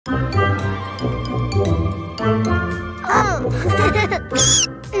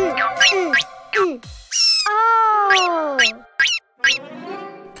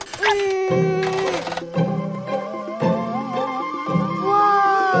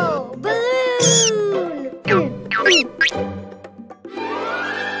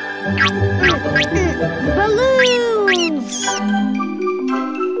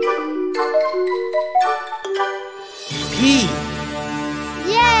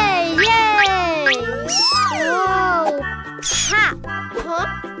Huh?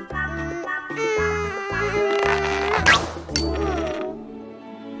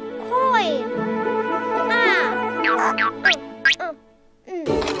 Coin.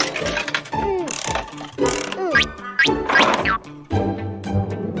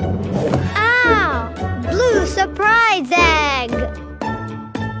 Blue surprise egg.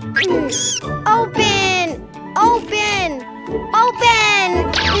 Open! Open! Open!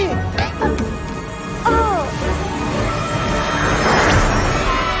 Oh!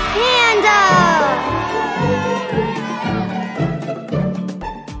 Panda!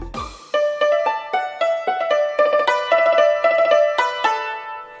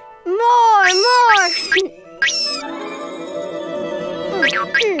 More!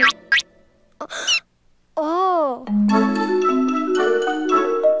 Oh!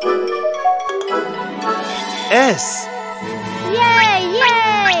 S. Yay!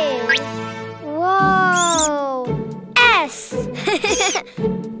 Yay! Whoa! S.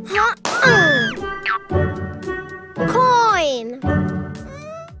 Coin.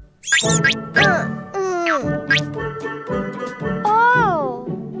 Oh.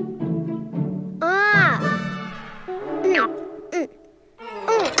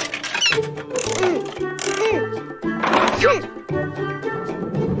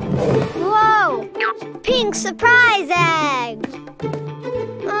 Whoa! Pink surprise egg.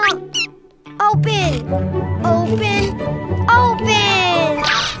 Open! Open! Open!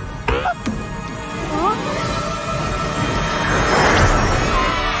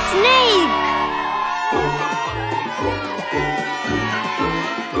 Snake!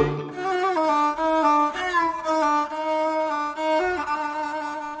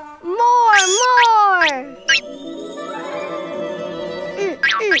 More!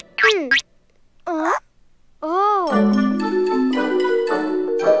 Oh!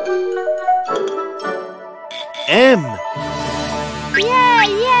 M. Yay!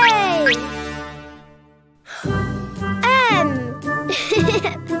 Yay! M.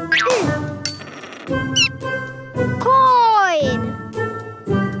 Coin.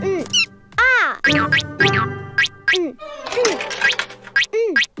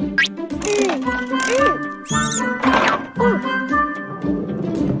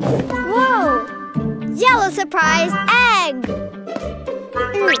 Whoa! Yellow surprise egg.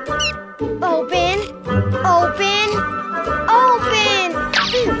 Open. Open. Open.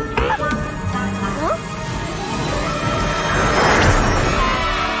 Huh?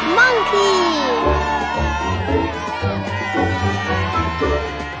 Monkey.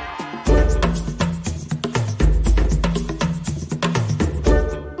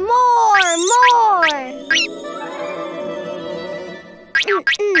 More.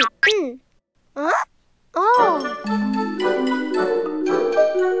 Huh? Oh.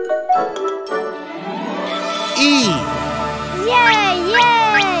 E. Yay!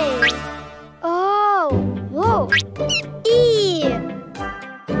 Yay! Oh! Whoa! E.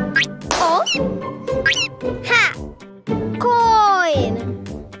 Oh! Ha! Coin.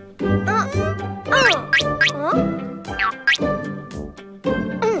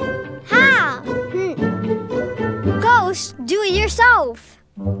 Ha! Ghost, do it yourself.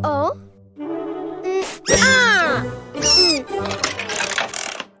 Oh!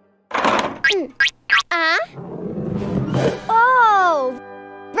 Oh!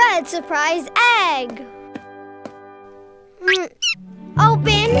 Red surprise egg.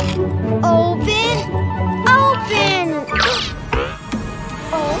 Open! Open! Open!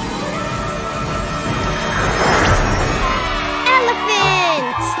 Oh!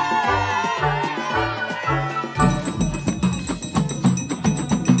 Elephant!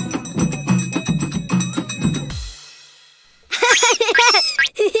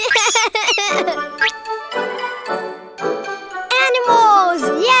 Animals!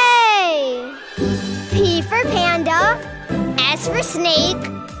 Yay! P for panda, S for snake,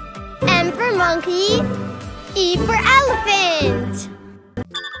 M for monkey, E for elephant.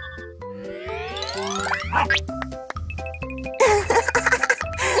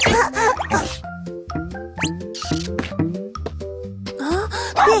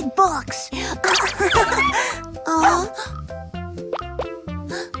 Big box.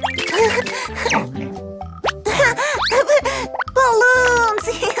 Balloons.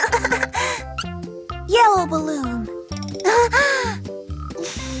 Yellow balloon.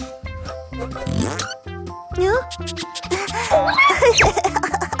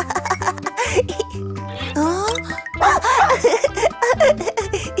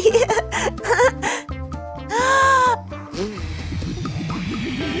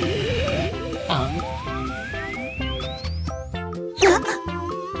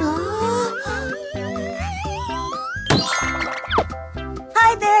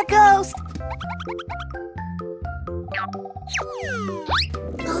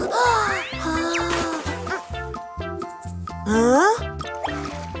 Huh?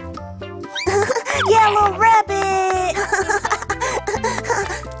 Yellow rabbit!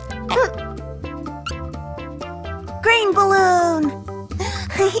 Green balloon!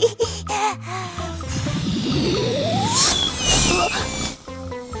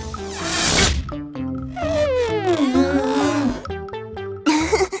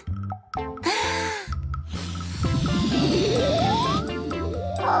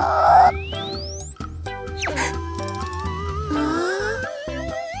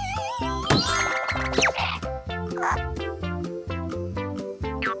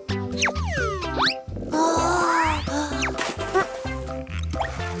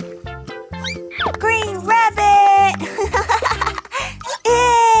 Green rabbit!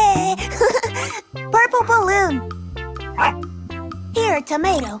 Yay! Purple balloon. Here,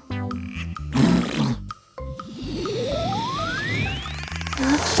 tomato.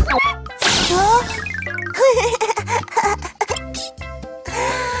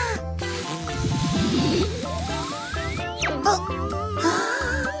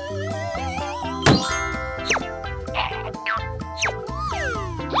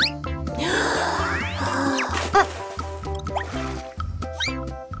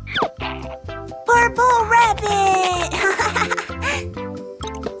 Purple rabbit!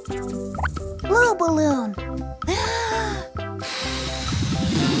 Blue balloon.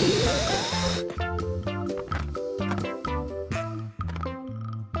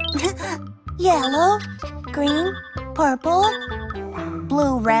 Yellow, green, purple,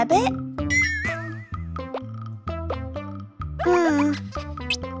 blue rabbit.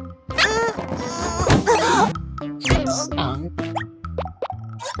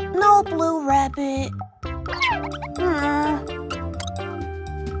 No blue rabbit.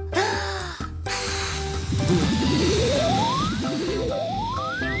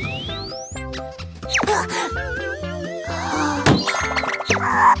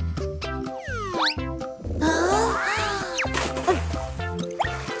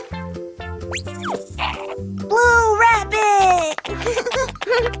 Blue rabbit!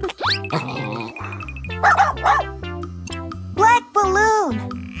 Black balloon!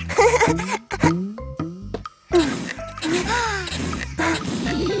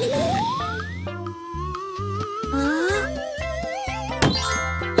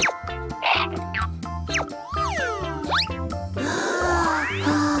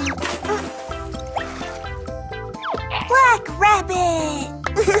 Black rabbit!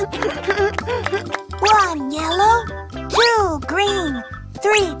 1 yellow, 2 green,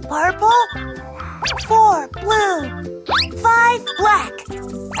 3 purple, 4 blue, 5 black.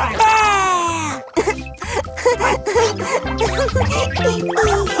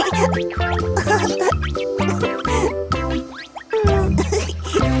 Bam!